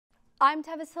I'm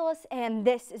Tevis, Hillis, and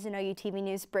this is an OU TV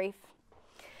News Brief.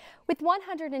 With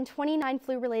 129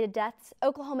 flu-related deaths,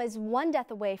 Oklahoma is one death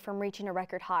away from reaching a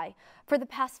record high. For the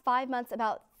past 5 months,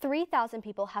 about 3,000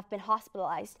 people have been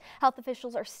hospitalized. Health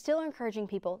officials are still encouraging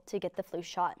people to get the flu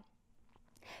shot.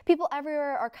 People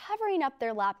everywhere are covering up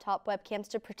their laptop webcams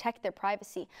to protect their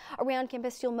privacy. Around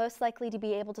campus, you'll most likely to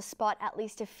be able to spot at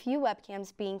least a few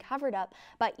webcams being covered up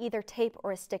by either tape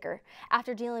or a sticker.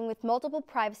 After dealing with multiple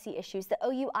privacy issues, the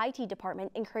OU IT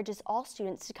department encourages all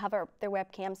students to cover their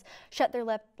webcams, shut their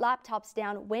laptops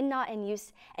down when not in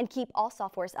use, and keep all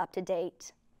softwares up to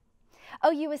date.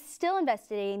 OU is still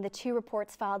investigating the 2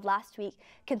 reports filed last week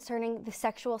concerning the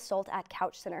sexual assault at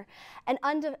Couch Center. An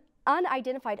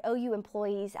unidentified OU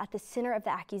employees at the center of the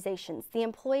accusations. The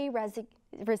employee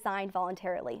resigned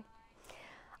voluntarily.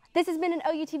 This has been an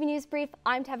OU TV News Brief.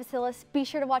 I'm Tevis Hillis. Be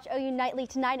sure to watch OU Nightly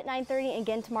tonight at 9:30 and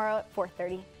again tomorrow at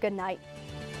 4:30. Good night.